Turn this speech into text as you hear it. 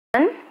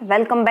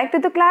welcome back to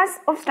the class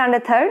of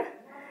standard 3rd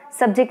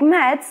subject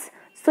maths.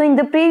 So in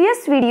the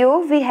previous video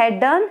we had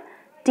done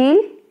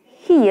till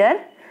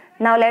here.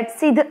 Now let's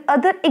see the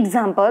other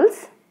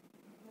examples.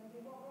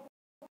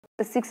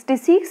 The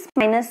 66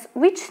 minus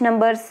which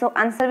number? So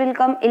answer will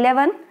come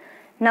 11.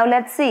 Now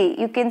let's see,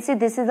 you can see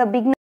this is a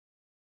big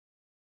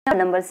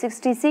number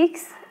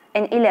 66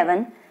 and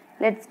 11.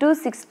 Let's do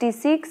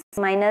 66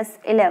 minus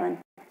 11.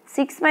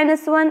 6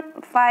 minus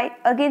 1, 5.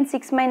 Again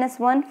 6 minus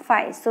 1,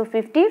 5. So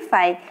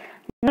 55.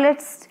 Now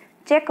let's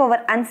check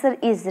our answer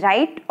is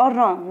right or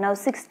wrong. Now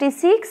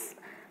 66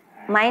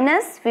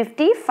 minus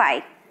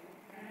 55.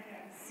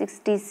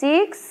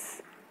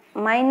 66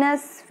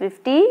 minus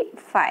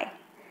 55.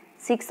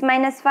 6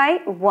 minus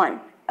 5, 1.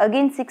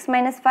 Again 6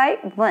 minus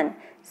 5, 1.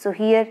 So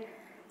here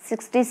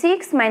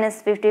 66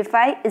 minus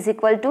 55 is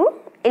equal to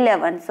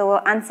 11. So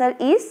our answer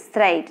is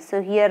right.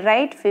 So here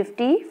write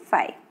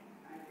 55.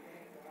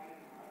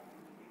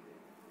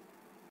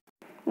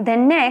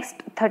 Then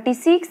next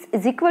 36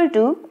 is equal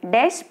to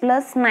dash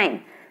plus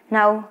 9.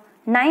 Now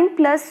 9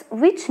 plus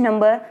which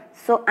number?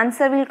 So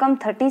answer will come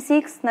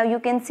 36. Now you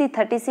can see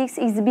 36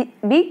 is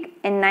big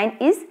and 9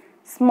 is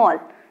small.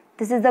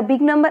 This is the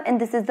big number and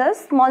this is the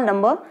small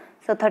number.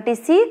 So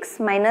 36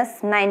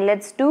 minus 9.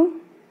 Let's do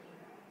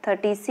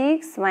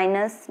 36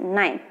 minus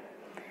 9.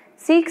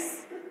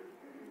 6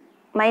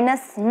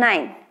 minus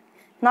 9.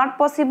 Not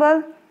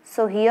possible.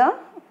 So here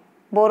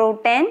borrow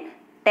 10.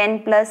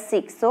 10 plus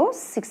 6. So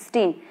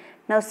 16.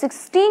 Now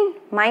 16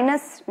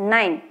 minus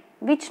 9.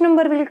 Which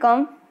number will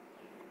come?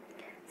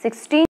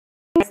 16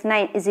 minus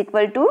 9 is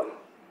equal to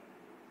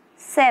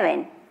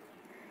 7.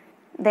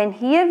 Then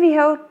here we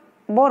have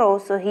borrow.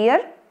 So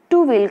here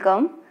 2 will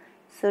come.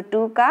 So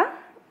 2 ka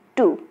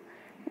 2.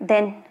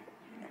 Then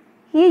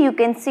here you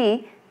can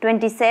see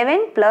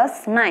 27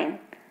 plus 9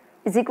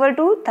 is equal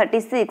to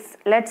 36.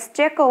 Let's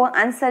check our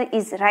answer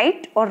is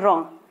right or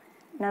wrong.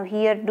 Now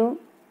here do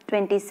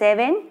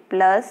 27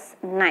 plus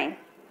 9.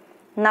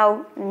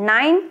 Now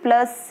 9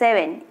 plus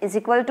 7 is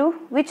equal to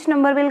which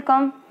number will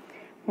come?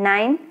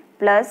 9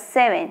 plus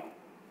 7.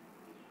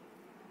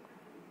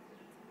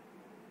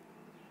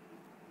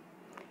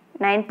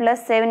 9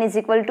 plus 7 is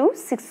equal to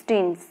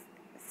 16.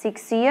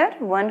 6 here,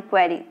 1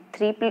 query.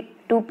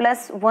 2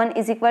 plus 1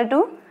 is equal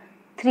to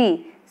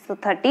 3. So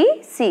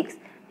 36.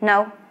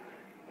 Now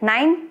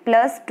 9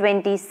 plus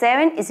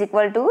 27 is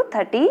equal to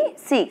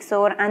 36.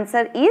 So our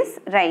answer is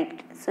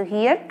right. So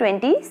here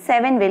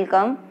 27 will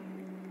come.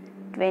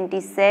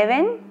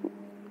 27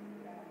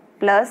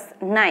 plus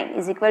 9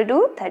 is equal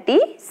to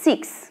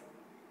 36.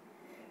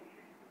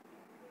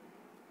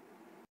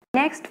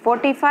 Next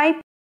 45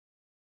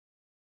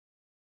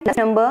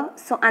 number.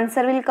 So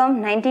answer will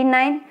come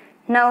 99.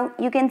 Now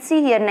you can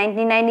see here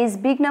 99 is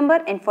big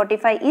number and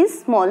 45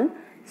 is small.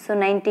 So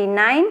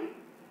 99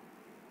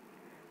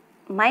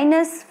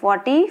 minus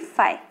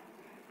 45.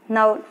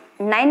 Now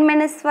 9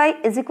 minus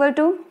 5 is equal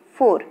to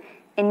 4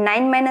 and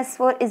 9 minus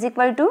 4 is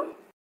equal to,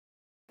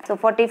 so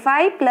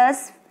 45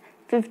 plus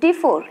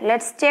 54.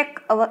 Let's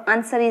check our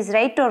answer is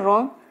right or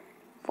wrong.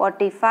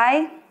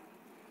 45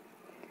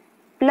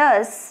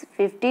 plus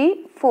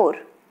 54.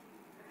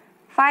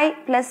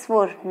 5 plus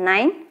 4,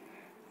 9.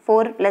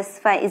 4 plus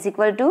 5 is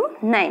equal to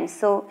 9.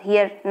 So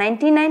here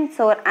 99.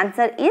 So our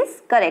answer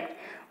is correct.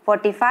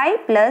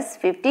 45 plus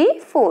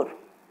 54.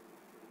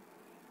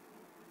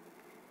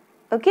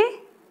 Okay.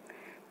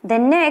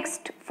 Then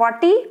next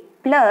 40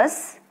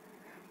 plus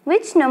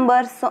which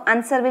number? So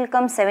answer will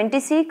come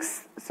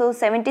 76. So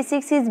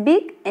 76 is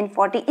big and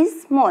 40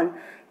 is small.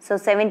 So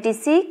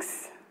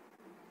 76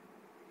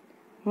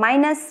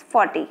 minus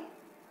 40.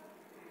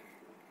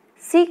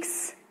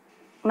 6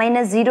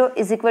 minus 0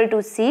 is equal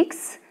to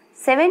 6.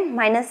 7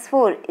 minus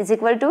 4 is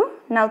equal to,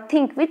 now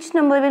think which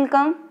number will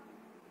come?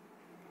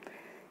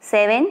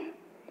 7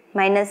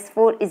 minus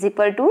 4 is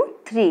equal to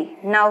 3.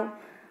 Now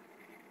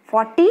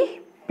 40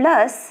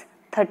 plus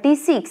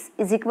 36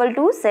 is equal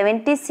to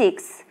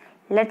 76.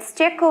 Let's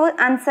check our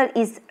answer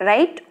is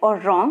right or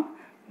wrong.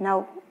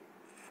 Now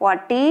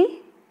 40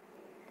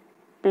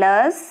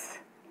 plus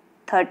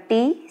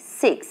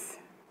 36.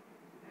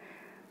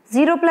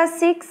 0 plus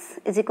 6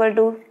 is equal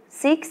to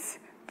 6.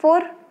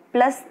 4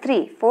 plus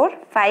 3. 4,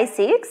 5,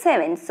 6,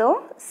 7.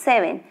 So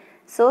 7.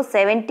 So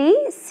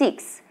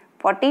 76.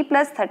 40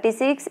 plus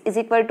 36 is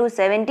equal to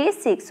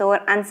 76. So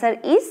our answer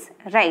is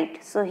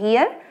right. So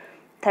here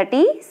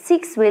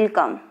 36 will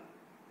come.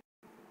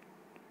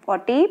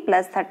 40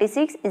 plus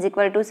 36 is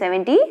equal to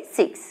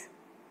 76.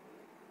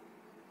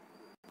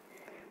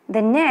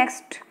 The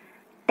next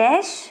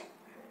dash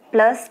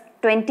plus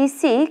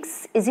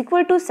 26 is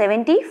equal to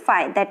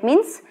 75. That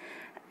means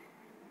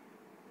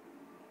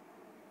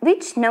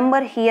which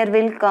number here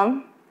will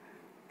come?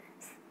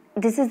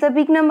 This is the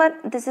big number,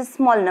 this is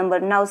small number.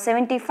 Now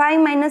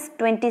 75 minus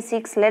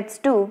 26, let's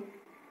do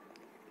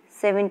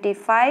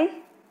 75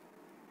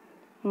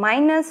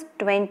 minus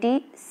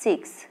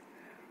 26.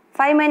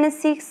 5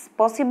 minus 6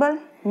 possible?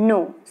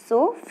 No.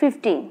 So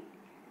 15.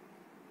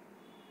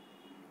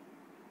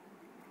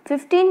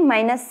 15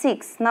 minus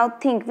 6. Now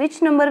think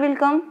which number will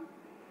come?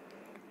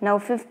 Now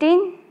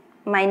 15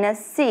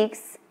 minus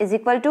 6 is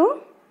equal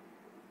to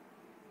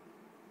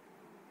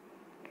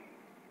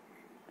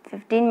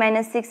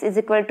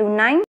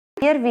 9.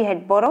 Here we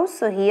had borrow,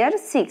 so here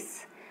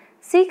 6.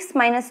 6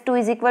 minus 2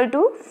 is equal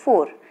to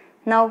 4.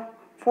 Now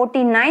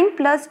 49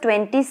 plus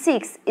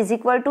 26 is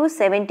equal to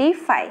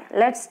 75.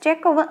 Let's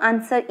check our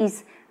answer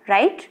is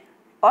right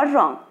or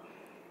wrong.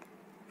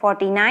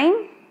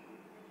 49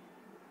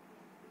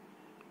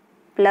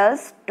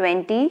 plus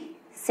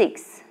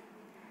 26.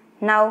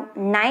 Now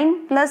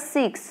 9 plus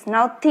 6.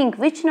 Now think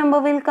which number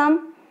will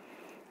come?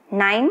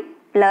 9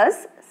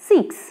 plus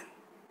 6.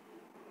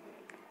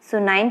 So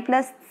 9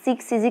 plus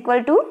 6 is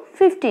equal to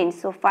 15.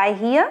 So 5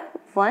 here,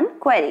 1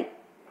 query.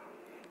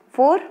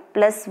 4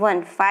 plus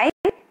 1, 5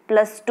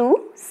 plus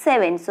 2,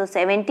 7. So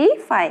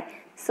 75.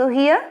 So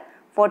here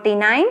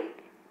 49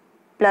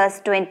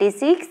 plus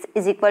 26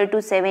 is equal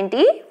to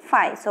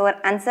 75. So our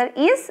answer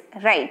is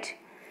right.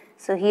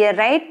 So here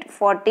write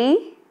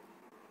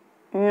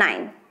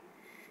 49.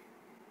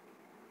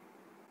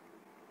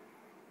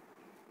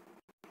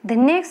 The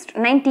next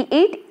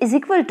 98 is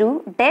equal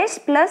to dash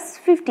plus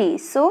 50.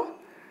 So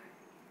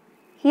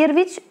here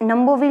which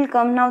number will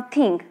come? Now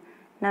think.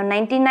 Now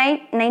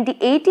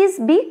 98 is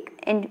big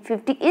and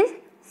 50 is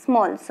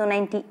small. So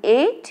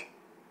 98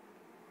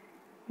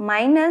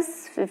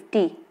 minus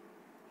 50.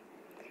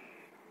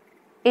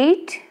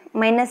 8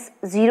 minus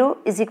 0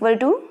 is equal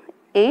to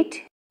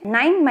 8.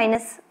 9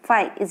 minus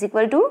 5 is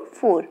equal to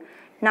 4.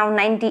 Now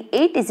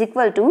 98 is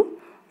equal to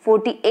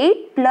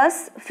 48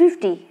 plus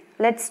 50.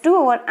 Let's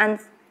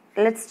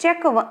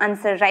check our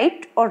answer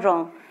right or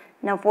wrong.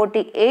 Now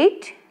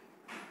 48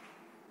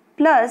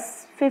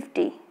 plus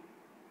 50.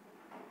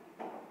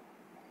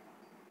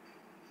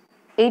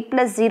 8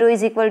 plus 0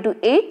 is equal to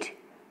 8.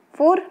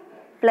 4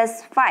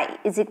 plus 5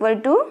 is equal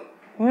to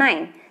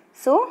 9.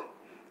 So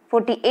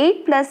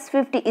 48 plus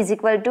 50 is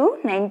equal to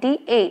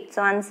 98.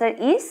 So answer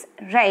is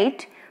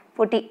right.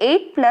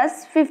 48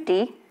 plus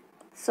 50.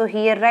 So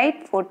here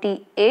write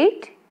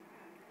 48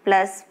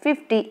 plus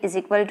 50 is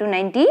equal to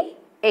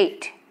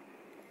 98.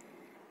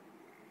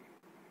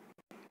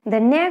 The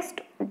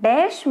next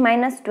dash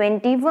minus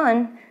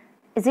 21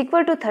 is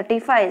equal to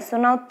 35. So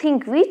now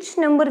think which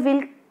number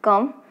will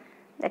come.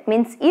 That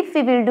means if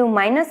we will do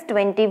minus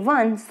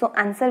 21, so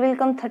answer will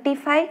come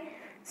 35.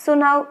 So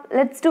now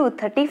let's do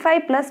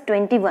 35 plus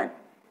 21.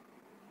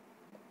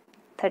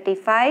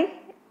 35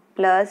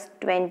 plus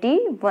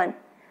 21.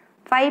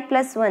 5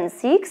 plus 1,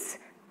 6.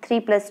 3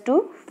 plus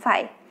 2,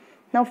 5.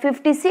 Now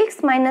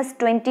 56 minus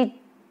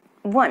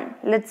 21.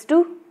 Let's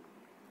do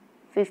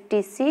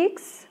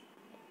 56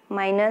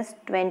 minus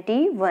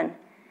 21.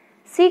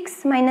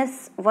 6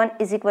 minus 1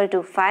 is equal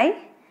to 5.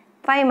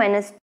 5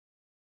 minus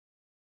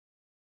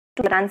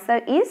 2. The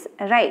answer is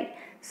right.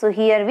 So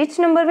here which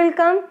number will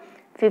come?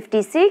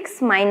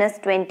 56 minus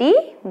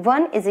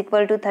 21 is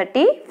equal to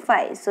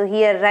 35. So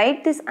here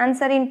write this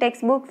answer in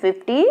textbook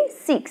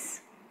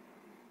 56.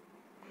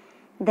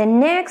 The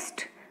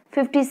next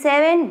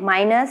 57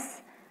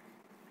 minus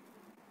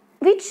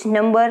which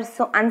number?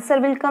 So answer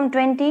will come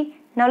 20.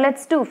 Now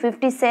let's do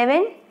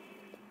 57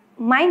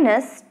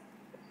 minus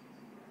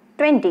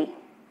 20.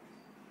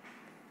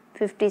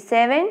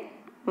 57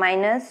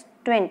 minus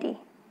 20.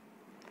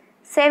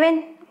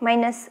 7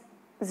 minus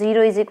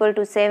 0 is equal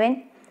to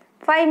 7.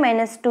 5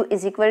 minus 2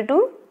 is equal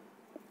to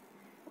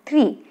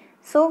 3.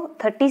 So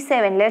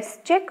 37. Let's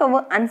check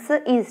our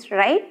answer is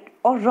right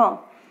or wrong.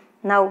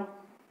 Now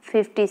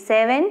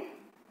 57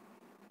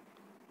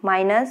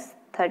 minus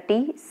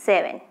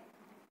 37.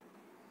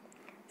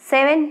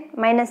 7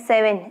 minus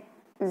 7,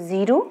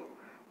 0.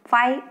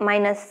 5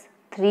 minus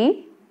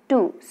 3,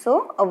 2.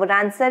 So our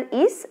answer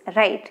is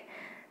right.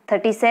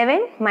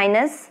 37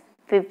 minus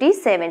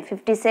 57.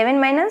 57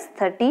 minus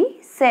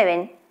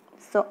 37.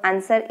 So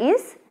answer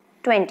is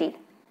 20.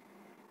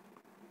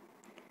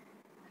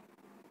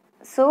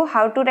 So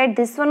how to write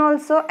this one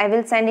also I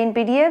will send in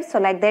PDF. So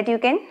like that you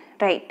can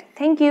write.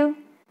 Thank you.